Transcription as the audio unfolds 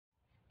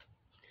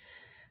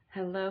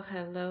Hello,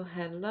 hello,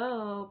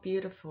 hello,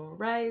 beautiful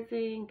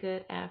rising,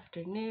 good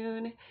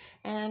afternoon,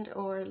 and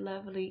or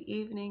lovely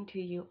evening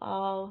to you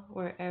all,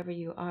 wherever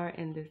you are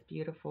in this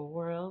beautiful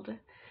world.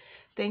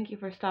 Thank you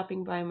for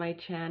stopping by my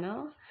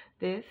channel.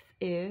 This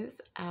is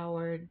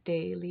our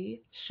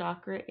daily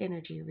chakra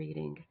energy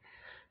reading.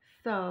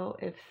 So,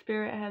 if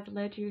Spirit has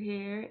led you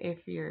here,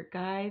 if your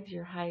guides,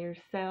 your higher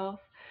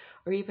self,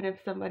 or even if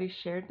somebody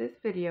shared this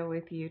video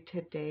with you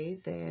today,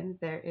 then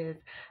there is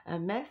a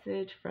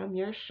message from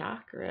your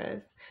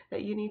chakras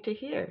that you need to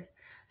hear.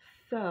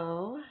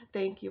 So,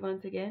 thank you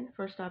once again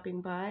for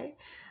stopping by.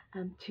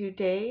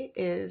 Today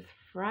is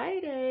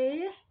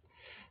Friday,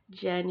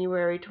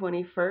 January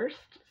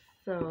 21st.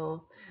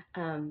 So,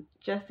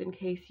 just in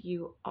case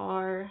you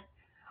are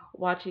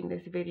watching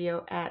this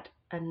video at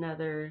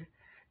another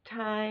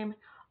time,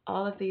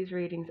 all of these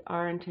readings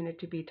are intended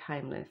to be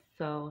timeless.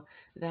 So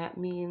that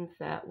means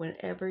that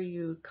whenever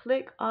you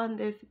click on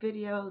this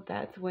video,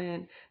 that's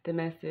when the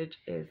message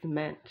is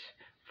meant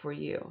for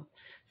you.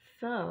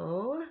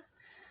 So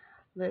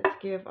let's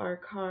give our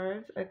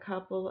cards a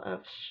couple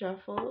of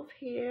shuffles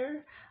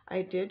here.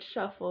 I did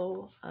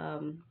shuffle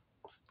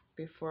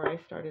before I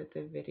started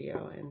the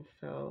video, and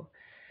so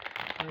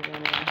we're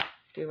gonna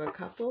do a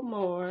couple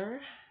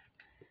more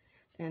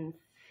and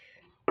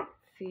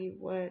see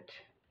what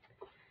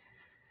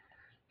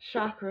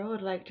chakra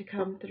would like to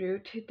come through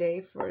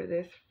today for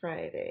this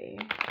Friday.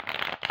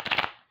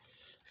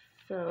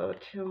 So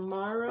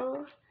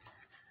tomorrow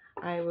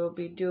I will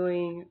be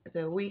doing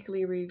the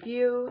weekly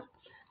review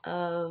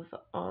of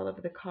all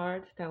of the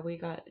cards that we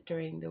got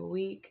during the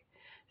week.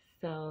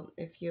 So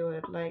if you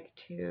would like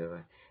to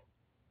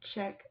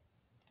check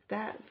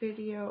that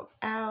video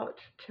out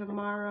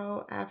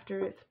tomorrow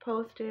after it's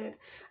posted,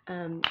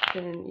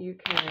 then you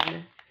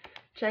can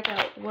check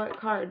out what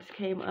cards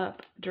came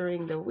up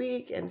during the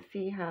week and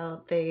see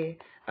how they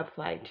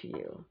apply to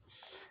you.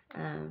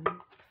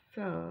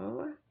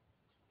 So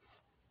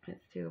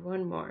let's do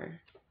one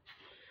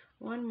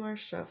more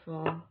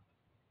shuffle.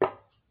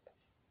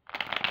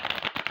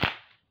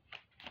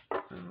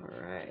 All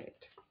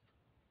right.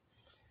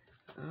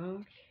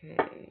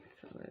 Okay,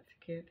 so let's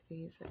give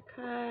these a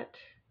cut.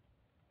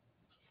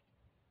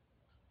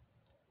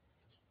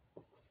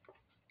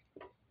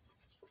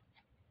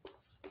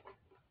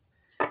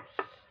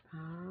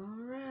 All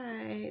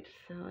right,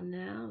 so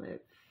now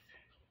let's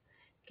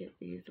get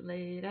these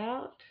laid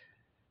out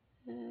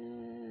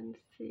and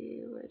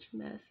see which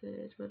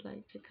message would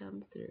like to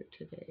come through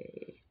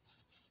today.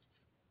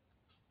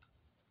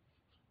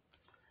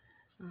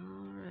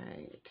 All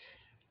right.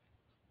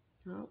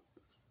 Oh,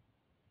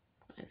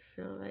 I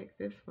feel like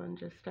this one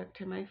just stuck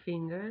to my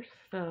finger.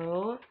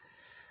 So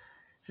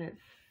let's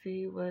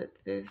see what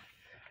this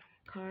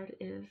card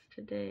is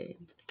today.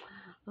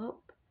 Oh,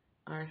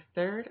 our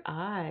third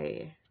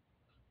eye,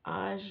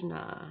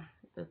 Ajna,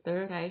 the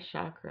third eye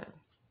chakra.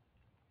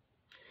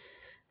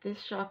 This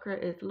chakra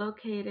is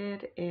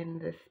located in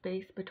the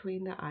space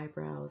between the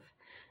eyebrows.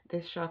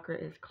 This chakra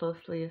is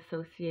closely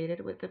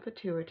associated with the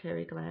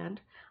pituitary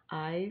gland,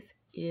 eyes,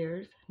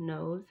 ears,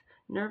 nose,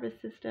 nervous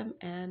system,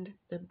 and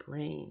the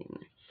brain.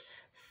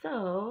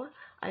 So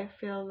I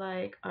feel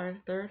like our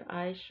third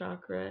eye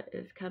chakra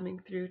is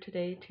coming through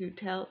today to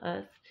tell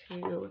us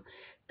to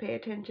pay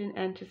attention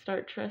and to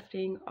start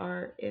trusting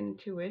our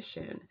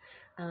intuition.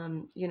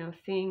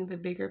 Seeing the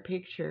bigger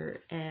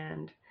picture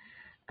and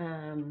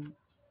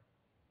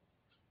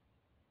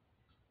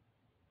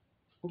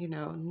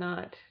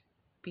not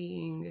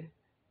being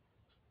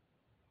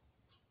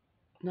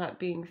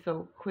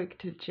so quick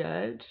to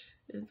judge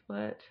is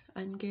what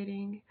I'm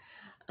getting.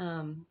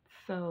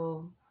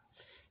 So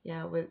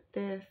yeah, with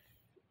this,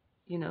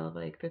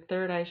 like the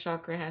third eye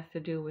chakra has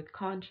to do with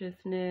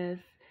consciousness,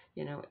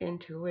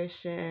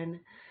 intuition,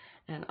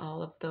 and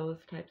all of those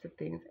types of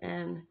things.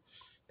 And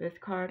this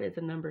card is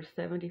a number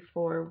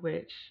 74,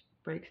 which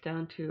breaks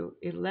down to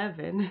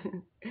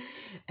 11.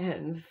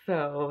 And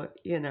so,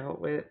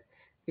 with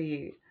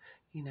the,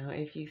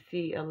 if you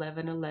see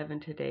 1111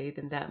 today,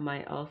 then that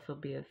might also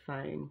be a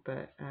sign,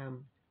 but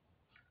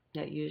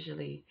that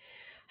usually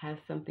has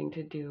something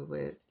to do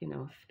with,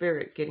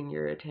 spirit getting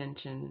your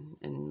attention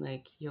and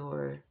like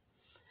your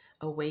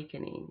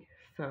awakening.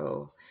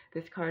 So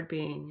this card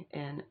being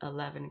an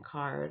 11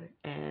 card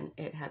and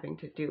it having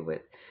to do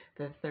with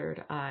the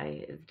third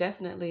eye is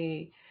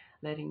definitely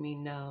letting me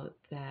know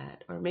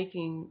that, or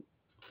making,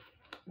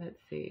 let's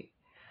see,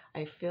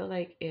 I feel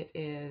like it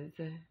is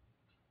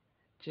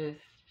just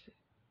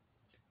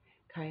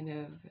kind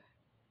of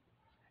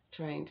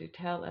trying to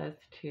tell us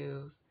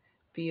to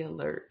be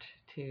alert,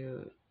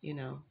 to,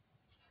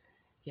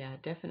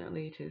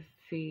 definitely to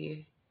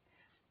see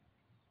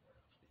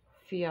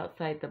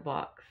outside the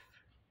box.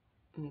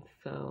 And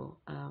so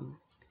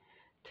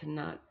to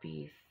not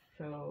be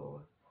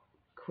so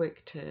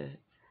quick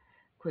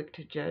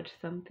to judge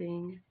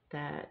something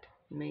that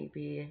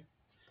maybe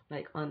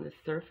like on the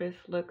surface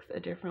looks a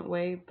different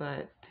way,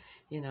 but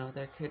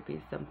there could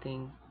be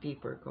something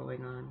deeper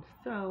going on.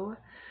 So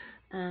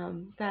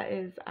That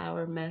is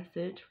our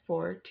message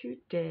for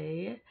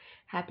today.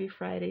 Happy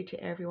Friday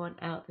to everyone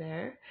out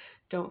there.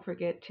 Don't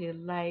forget to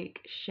like,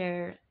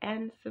 share,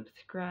 and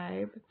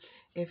subscribe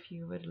if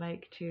you would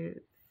like to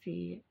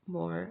see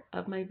more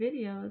of my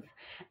videos.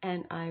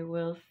 And I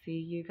will see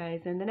you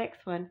guys in the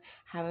next one.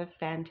 Have a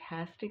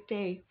fantastic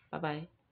day. Bye bye.